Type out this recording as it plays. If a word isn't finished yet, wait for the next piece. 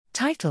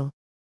Title: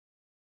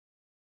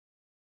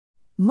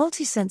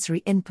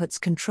 Multisensory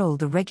inputs control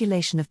the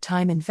regulation of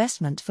time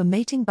investment for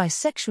mating by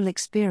sexual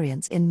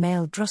experience in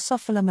male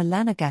Drosophila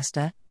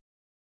melanogaster.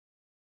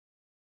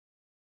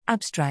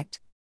 Abstract: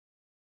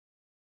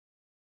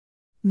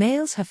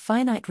 Males have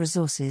finite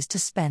resources to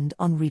spend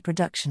on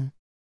reproduction.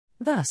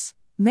 Thus,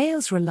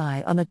 males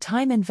rely on a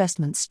time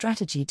investment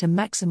strategy to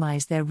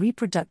maximize their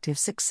reproductive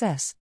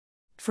success.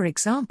 For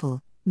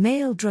example,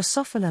 male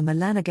Drosophila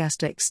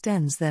melanogaster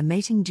extends their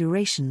mating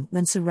duration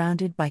when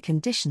surrounded by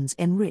conditions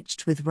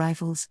enriched with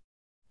rivals.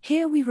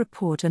 Here we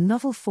report a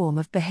novel form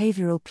of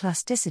behavioral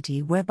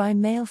plasticity whereby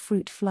male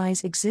fruit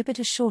flies exhibit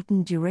a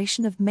shortened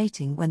duration of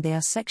mating when they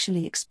are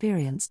sexually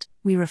experienced.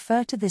 We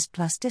refer to this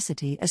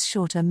plasticity as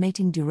shorter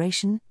mating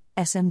duration,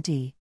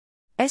 SMD.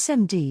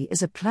 SMD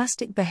is a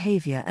plastic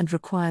behavior and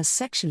requires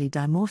sexually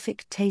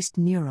dimorphic taste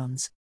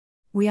neurons.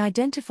 We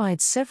identified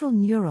several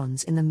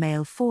neurons in the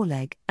male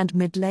foreleg and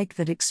midleg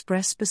that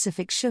express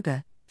specific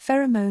sugar,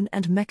 pheromone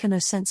and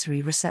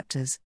melanosensory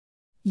receptors.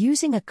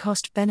 Using a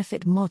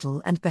cost-benefit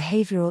model and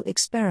behavioral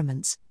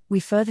experiments, we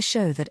further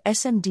show that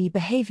SMD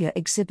behavior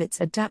exhibits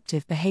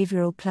adaptive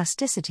behavioral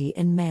plasticity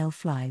in male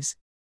flies.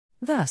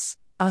 Thus,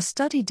 our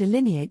study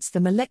delineates the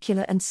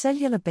molecular and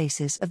cellular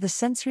basis of the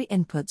sensory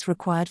inputs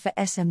required for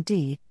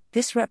SMD.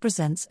 This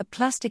represents a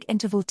plastic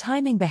interval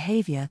timing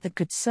behavior that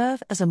could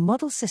serve as a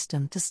model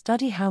system to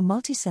study how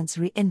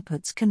multisensory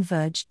inputs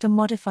converge to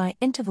modify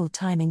interval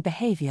timing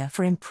behavior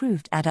for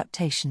improved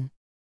adaptation.